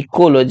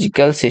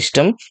इकोलॉजिकल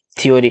सिस्टम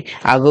थियोरी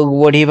आगो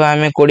बढ़िबा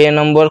आमे 20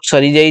 नंबर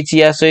सरी जाईची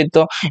या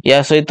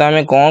सहित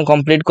आमे कोन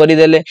कंप्लीट करि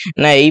देले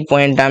ना एई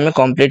पॉइंट आमे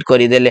कंप्लीट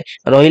करि देले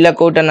रहिला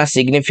कोटा ना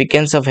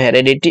significance of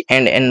heredity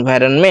and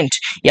environment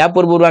या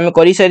पूर्व आमे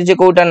करि सारी जे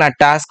कोटा ना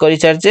टास्क करि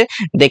सारचे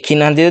देखि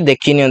नांती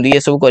देखि नियंतु ये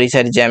सब करि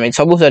सारी आमे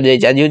सब सर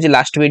जाईची आज होची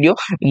लास्ट वीडियो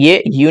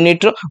ये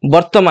यूनिट रो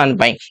वर्तमान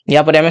पई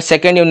या पर आमे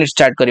सेकंड यूनिट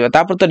स्टार्ट करबा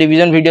तापर तो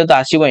रिवीजन वीडियो तो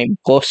आसीबो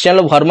क्वेश्चन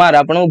लो भरमार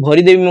आपन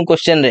भरि देबी मु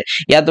क्वेश्चन रे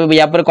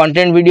या पर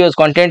कंटेंट वीडियोस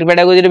कंटेंट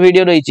पेडागोजी रे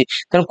वीडियो रहिची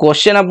तन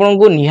क्वेश्चन आपन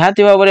को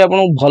निहाती भाव रे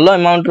आपन भलो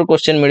अमाउंट रो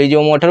क्वेश्चन मिली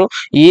जो मोठारो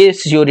ये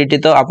सियोरिटी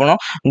तो आपन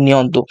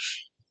नियंतु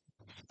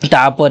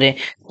तापरे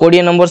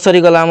 20 नंबर सरी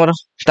गला हमर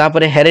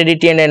तापरे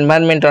heredity and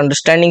environment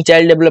understanding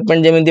child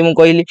development जेमिति मु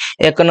कहली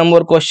एक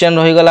नंबर क्वेश्चन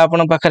रही गला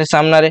आपन पाखरे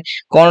सामना रे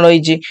कोन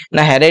रहिची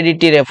ना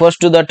heredity refers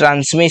to the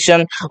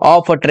transmission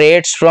of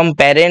traits from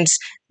parents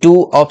to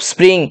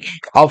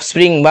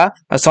offspring बा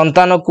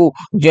संतान को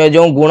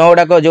जो गुण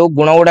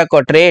गुड़ाक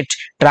ट्रेट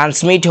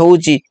ट्रांसमिट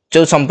होउची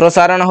जो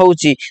संप्रसारण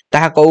होउची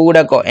ताहा को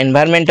गुड़ाक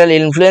एनवायरमेंटल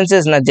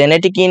इन्फ्लुएंसेस ना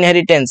जेनेटिक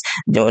इनहेरिटेंस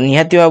जो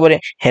निहाती भाव रे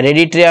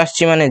हेरिडिटी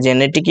आछि माने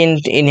जेनेटिक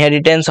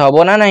इनहेरिटेंस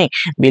हबो ना नहीं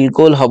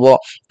बिल्कुल हबो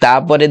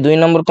तापरे 2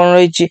 number cone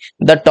रहिची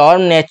the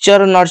term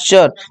nature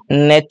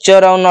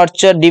और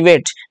नर्चर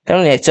डिबेट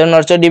तेणु नेचर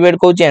नर्चर डिबेट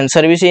कहूँ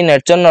आंसर भी से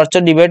नेचर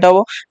नर्चर डिबेट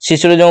हम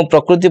शिशुर जो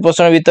प्रकृति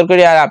पोषण वितर्क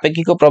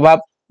आपेक्षिक प्रभाव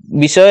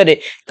विषय रे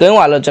क्यों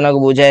आलोचना को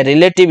बुझाए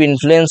रिलेटिव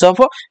इन्फ्लुएंस ऑफ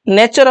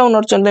नेचर और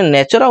नर्चर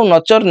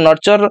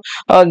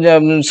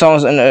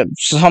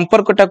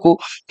संपर्क टाकू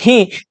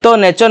ही तो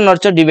नेचर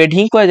नर्चर डिबेट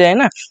ही कह जाए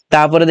ना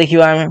तापर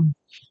देखिबा हमें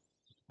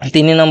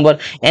 3 number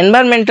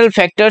environmental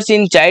factors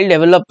in child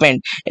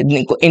development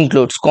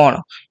includes कौन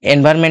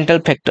एनवायरमेंटल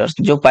फैक्टर्स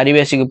जो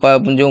पारिवेशिक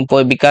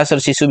जो विकास और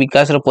शिशु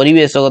विकास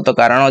परिवेशगत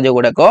कारण जो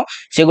गुड़ाक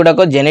से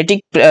गुड़ाक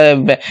जेनेटिक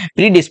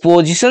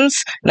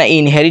प्रीडिस्पोजिशंस ना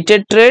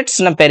इनहेरिटेड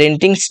ट्रेट्स ना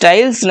पेरेंटिंग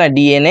स्टाइल्स ना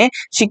DNA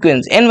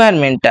sequence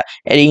environment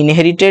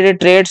inherited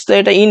traits तो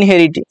एटा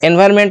इनहेरिट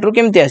एनवायरमेंट रो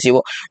केमति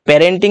आसीबो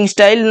पेरेंटिंग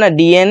स्टाइल ना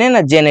डीएनए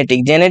ना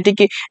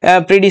जेनेटिक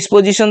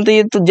प्रीडिस्पोजिशन तो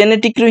ये तो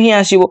जेनेटिक रो ही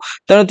आसीबो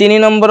तेणु 3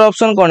 नंबर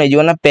ऑप्शन कोन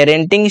हे ना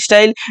पेरेंटिंग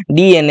स्टाइल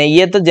डीएनए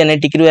ये तो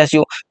जेनेटिक रू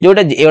आसीबो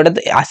जोटा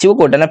एटा आसीबो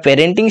कोटा ना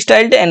पेरेंटिंग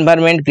स्टाइल टे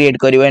एनवायरनमेंट क्रिएट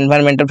करिवो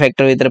एनवायरनमेंटल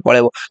फैक्टर भीतर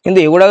पळेबो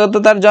किंतु एगुडा तो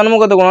तार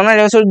जन्मगत गुण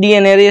ना जो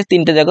डीएनए रे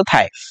तीनटा जाक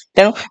थाए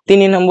तेनु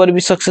 3 नंबर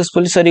भी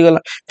सक्सेसफुली सरी गला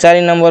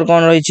 4 नंबर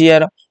कोन रही छि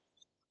यार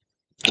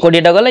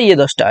 20 टा गला ये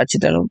 10 टा अछि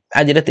तेनु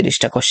आज रे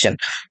 30 टा क्वेश्चन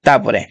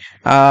तापरे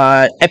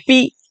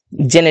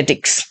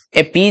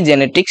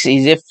epigenetics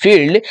is a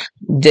field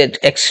that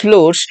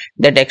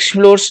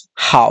explores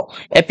how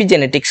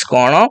epigenetics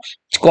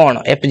कौन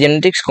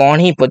एपिजेनेटिक्स कौन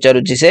ही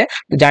पचारुची से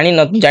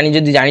जानी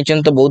जदि जानी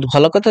चन तो बहुत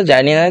भलो कथा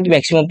जानी ना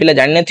मैक्सिमम पिला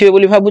जानि नथिबे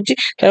बोली भाबुची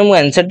त मु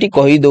आंसर टी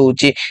कहि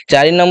दउची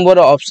 4 नंबर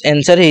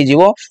आंसर हे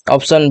जिवो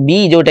ऑप्शन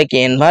बी जोटा कि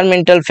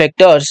environmental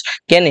factors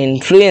can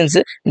influence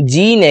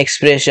gene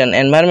expression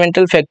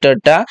environmental factor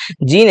टा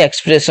जीन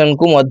एक्सप्रेशन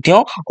को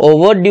मध्य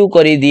ओवरड्यू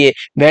करी दिए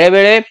बेले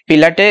बेले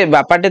पिलाटे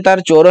बापाटे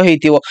तार चोर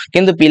हेतिवो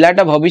किंतु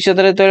पिलाटा भविष्य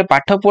रे तो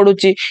पाठ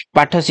पढुची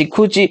पाठ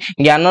शिखुची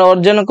ज्ञान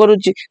अर्जन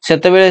करूची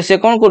सेते बेले से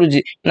कोन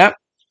करूची ना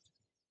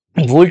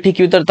भूल ठीक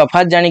भीतर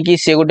तफात जानी कि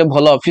से गोटे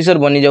भल ऑफिसर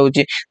बनी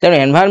जाउची तेणु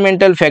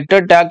एनवायरमेंटल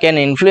फैक्टर टा कैन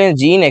इन्फ्लुएंस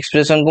जीन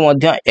एक्सप्रेशन को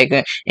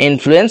मध्य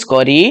इन्फ्लुएंस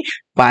करी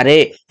पारे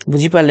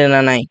बुझी पाले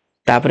ना नाही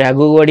तापरे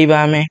आगु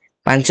गडीबा हमें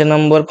 5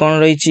 नंबर कौन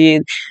रही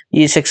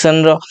ये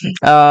section row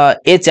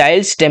A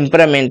child's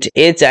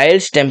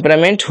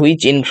temperament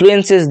which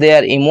influences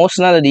there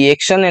emotional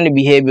reaction and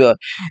behaviour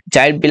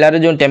child पिलार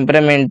जो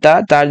टेम्परामेंट था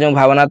तार जो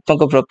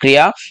भावनात्मक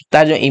प्रक्रिया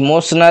तार जो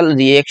emotional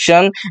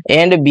reaction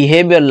and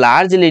behaviour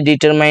largely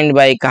determined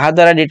by कहा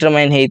द्वारा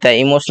डिटरमाइन हेता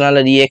इमोशनल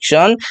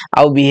रिएक्शन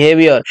आउ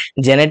बिहेवियर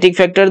जेनेटिक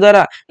फैक्टर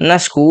द्वारा ना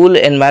स्कूल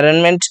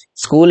एनवायरनमेंट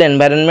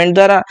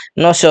द्वारा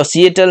न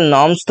सोशिएटल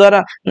नॉर्म्स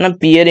द्वारा न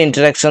पीयर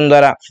इंटरेक्शन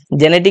द्वारा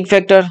जेनेटिक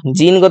फैक्टर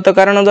जीनगत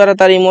कारण द्वारा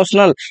तार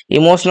इमोशनल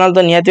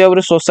तो निहाती भाव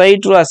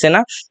सोसाइटी रो आसे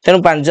ना तेणु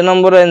 5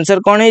 नंबर आंसर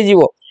कौन है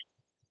जीवो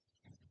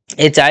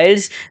ए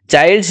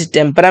child's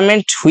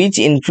temperament which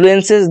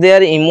influences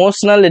there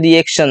emotional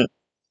reaction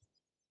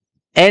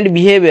and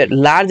behaviour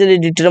largely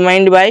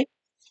determined by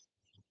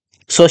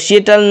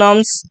सोशिएटल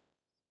norms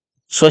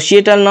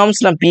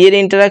ना पीयर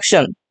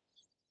इंटरेक्शन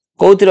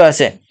कोथिरो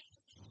आसे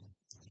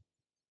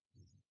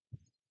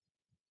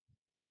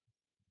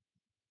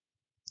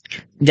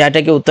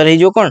जाटा के उत्तर है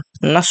जो कौन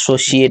ना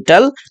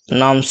सोशिएटल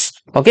नॉर्म्स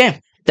ओके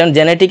तेन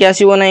जेनेटिक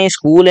आसीबो नहीं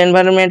स्कूल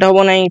एनवायरनमेंट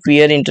हबो नहीं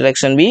पीयर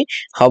इंटरेक्शन भी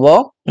हबो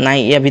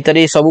नहीं या भीतर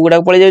ये सब गुडा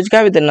पड़ जाउछ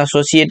का भीतर ना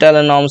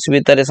सोशिएटल नॉर्म्स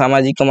भीतर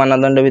सामाजिक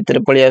मानदंड भीतर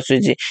पड़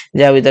आसुची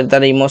जा भीतर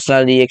तार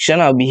इमोशनल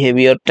रिएक्शन और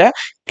बिहेवियर टा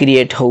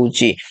क्रिएट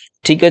होउची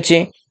ठीक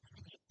अछि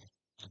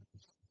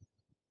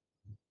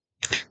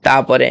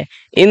तापरे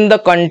in the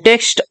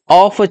context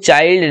of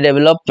child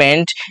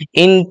development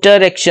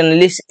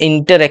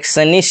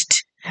interactionist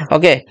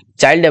okay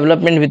child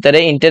development भीतर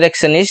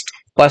interactionist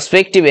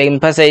perspective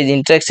emphasise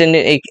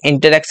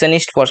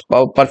interactionist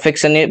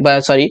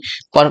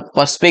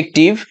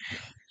perspective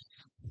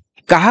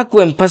कहा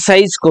को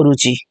एम्फसाइज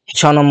करूची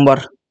 6 नंबर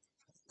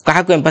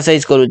कहा को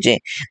एम्फासाइज करूचे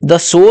the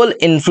soul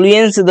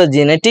influence the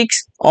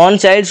genetics on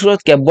child's growth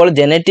केवल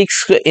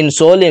जेनेटिक्स इन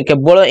सोल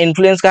केवल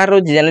इन्फ्लुएंस कहार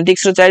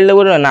जेनेटिक्स रो चाइल्ड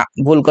लेवल ना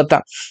भूल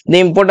कथा the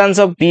importance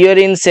of peer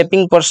in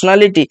shaping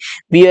personality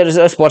peer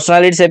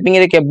personality shaping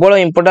रे केवल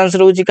इंपोर्टेंस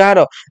रहउची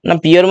कहार ना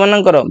पीयर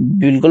मानकर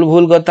बिल्कुल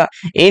भूल कथा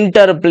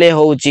इंटरप्ले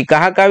होउची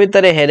कहा का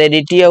भीतर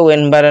हेरेडिटी और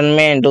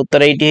एनवायरनमेंट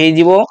उत्तर एठी हे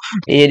जीवो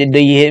ये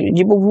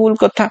जीवो भूल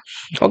कथा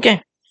okay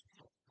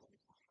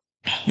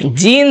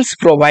jeans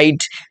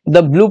provide the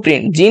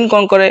blueprint gene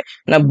कौन करे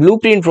ना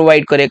ब्लूप्रिंट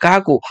प्रोवाइड करे कहा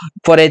को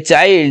for a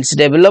child's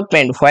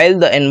development while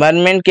the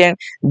environment can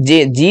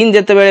J gene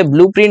जते बेले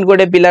ब्लूप्रिंट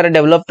गोटे पिलार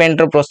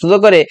डेवलपमेंट रो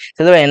प्रस्तुत करे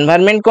सेते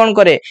एनवायरनमेंट कौन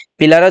करे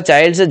पिलार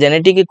चाइल्ड्स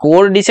जेनेटिक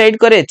कोड डिसाइड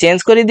करे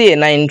चेंज कर दिए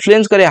ना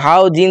इन्फ्लुएंस करे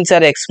how genes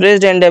are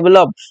expressed and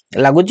develop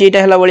लागुची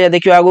एटा हला बलिया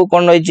देखियो आगु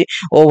कोन रहिची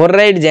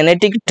ओवरराइड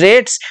जेनेटिक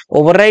ट्रेट्स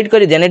ओवरराइड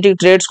करी जेनेटिक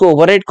ट्रेट्स को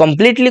ओवरराइड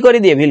कंप्लीटली कर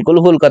दिए बिल्कुल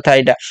भूल कथा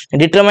एटा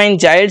determine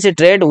child's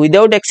trait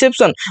without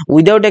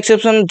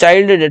exception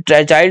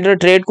child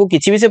trade को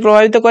किसी भी से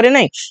प्रभावित करे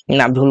नहीं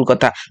ना भूल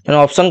कथा तेणु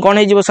ऑप्शन कौन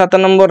है 7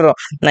 नंबर रो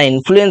ना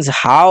influence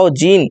how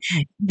gene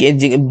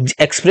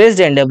expressed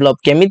and develop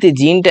केमिति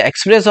जीन टे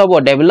एक्सप्रेस होबो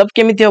डेवलप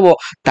केमिति होबो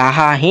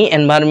ताहा ही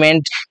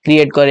एनवायरनमेंट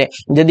क्रिएट करे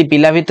जदी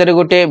पिला भितर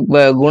गोटे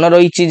गुण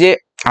रहिछि जे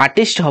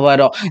आर्टिस्ट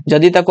हवार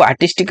जदि ताको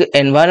आर्टिस्टिक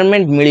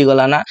एनवायरनमेंट मिली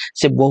गला ना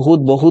से बहुत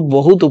बहुत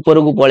बहुत ऊपर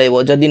को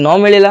पळेबो जदि न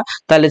मिलेला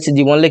ताले से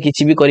जीवन ले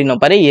किछि भी करि न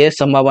पारे ये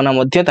संभावना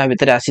मध्य ता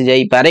भितर आसी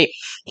जाई पारे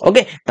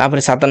ओके तापर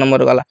 7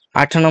 नंबर गला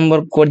 8 नंबर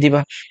कोड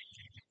दिबा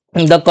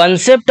the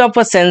concept of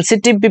a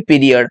sensitive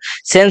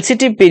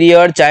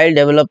period child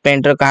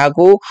development कहा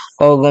को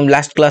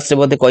last class रे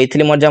बोते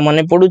कहितली मजा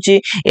मने पडुची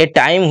a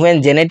time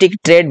when genetic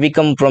trait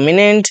become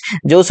prominent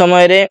जो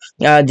समय रे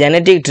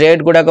genetic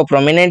trait गुडा को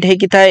prominent है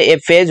कि था a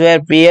phase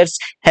where peers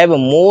have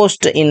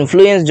most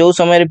influence जो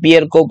समय रे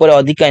peer को ऊपर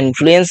अधिक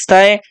influence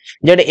था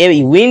जडे a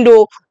window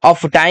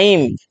of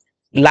time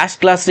last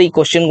class रे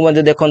क्वेश्चन को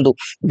मध्ये देखंतु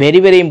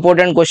वेरी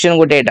इंपोर्टेंट क्वेश्चन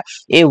गोटे एटा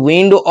a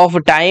window of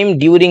time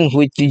during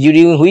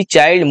which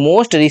child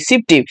most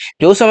receptive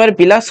जो समय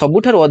पिला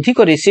सबुठार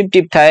अधिक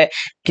रिसेप्टिव थाए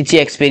किछि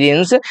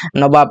एक्सपीरियंस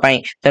नबा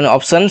पई तने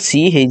ऑप्शन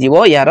सी हे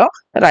जिवो यार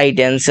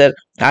राइट आंसर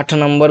 8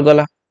 नंबर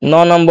गला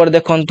 9 नंबर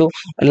देखंतु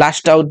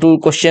लास्ट आउट टू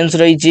क्वेश्चंस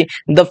रहिछि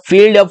the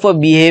field of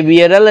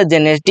behavioural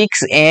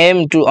genetics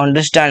M to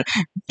understand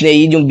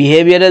ये जो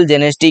बिहेवियरल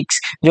जेनेटिक्स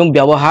जो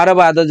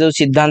व्यवहारवाद जो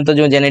सिद्धांत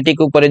जो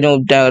जेनेटिक ऊपर जो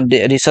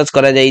रिसर्च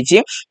करा जाईछि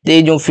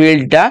ये जो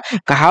फील्ड ता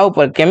कहा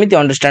ऊपर केमिति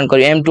अंडरस्टैंड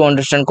करी एम टू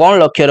अंडरस्टैंड कोन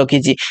लक्ष्य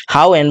रखिछि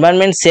how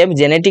environment shape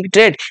genetic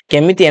trait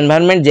केमिति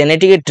एनवायरनमेंट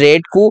जेनेटिक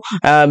ट्रेट को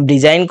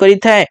डिजाइन करी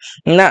थाए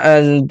ना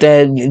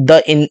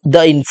the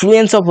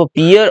influence of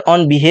peer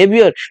on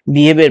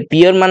behaviour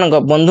peer मानक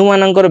बंधु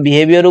मानकर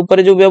बिहेवियर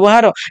ऊपर जो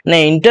व्यवहार ना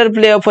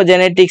interplay of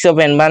genetics of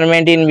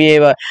environment in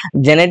behaviour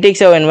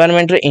genetics और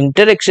एनवायरनमेंट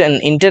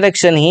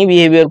इंटरेक्शन ही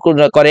बिहेवियर को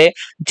करे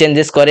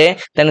चेंजेस करे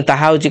तेन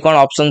ताहा होची कोन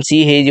ऑप्शन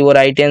सी हे जिवो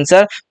राइट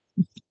आंसर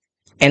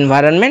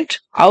एनवायरनमेंट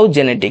आउ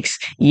जेनेटिक्स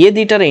ये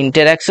दीटार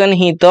इंटरेक्शन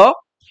ही तो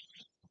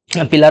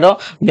पिलार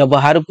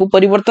व्यवहार को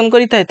परिवर्तन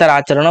करी थाए तार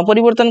आचरण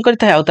परिवर्तन करी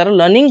थाए और तार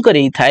लर्निंग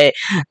करी थाए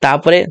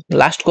तापरे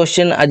लास्ट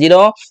क्वेश्चन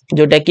आजिरो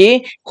जोटा कि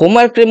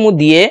होमवर्क रे मु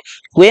दिए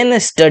when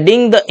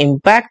studying the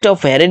impact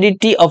of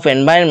heredity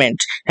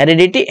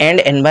and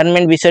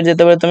environment विषय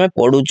जेतेबे तमे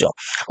पढुचो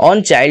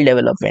on child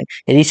development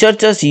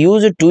researchers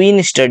use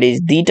twin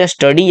studies दीटा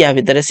study या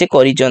भितर से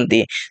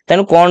करिसंती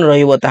तनु कोन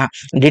रहिबो ता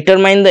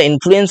determine the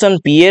influence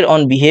on peer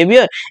on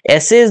behavior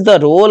assess the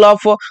role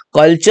of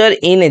culture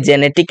in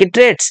genetic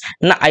traits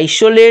na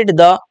isolate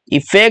the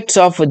effects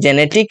of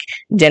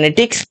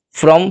genetics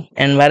from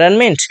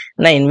environment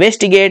na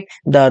investigate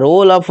the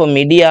role of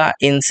media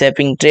in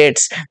shaping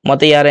traits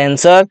मते यार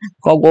answer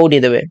को कोडी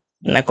देबे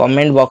ना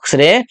comment box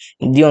रे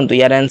दियंतु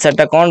यार answer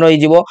ता कोन रहि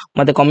जिवो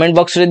मते कमेंट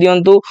बॉक्स रे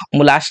दियंतु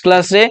मु लास्ट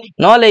क्लास रे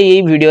नले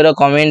एई वीडियो रो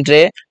कमेंट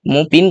रे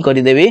मु पिन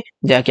करि देबी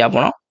जाकि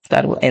आपण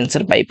तार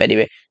आंसर पाई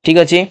परिबे ठीक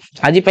अछि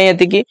आजि पई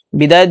एति की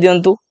विदाय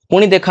दियंतु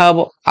पुणी देखा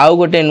हबो आउ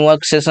गोटे नुआ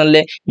सेशन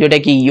ले जोटा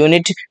कि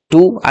यूनिट 2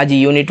 आज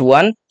यूनिट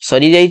 1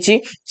 सरी जाईची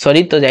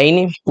सरी तो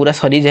जाईनी पूरा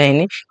सरी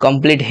जाईनी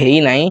कंप्लीट हेई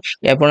नाही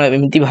आपण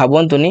एमिति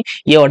भाबंतुनी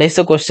ये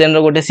 250 क्वेश्चन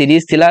रो गोटे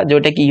सीरीज थिला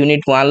जोटा कि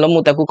यूनिट 1 लो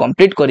मु ताकू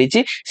कंप्लीट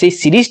करिची से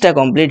सीरीज टा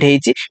कंप्लीट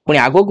हेईची पुणी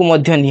आगो को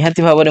मध्य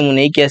निहाती भाबरे मु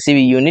नै कि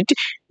आसीबी यूनिट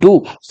 2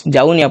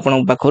 जाउनी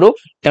आपण पाखरो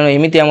तनो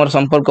एमिति हमर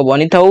संपर्क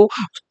बनि थाउ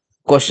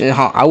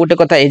हाँ आउ गोटे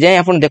कथा ए जाय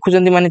आपण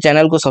देखुचंती माने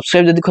चैनल को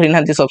सब्सक्राइब जदी करि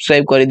नांती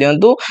सब्सक्राइब करि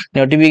दियंतु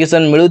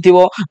नोटिफिकेशन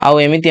मिलुथिबो आउ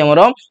एमिति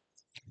हमरो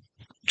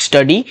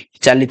स्टडी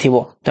चली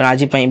थिबो त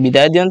आज पई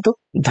विदाय दियंतु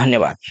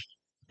धन्यवाद।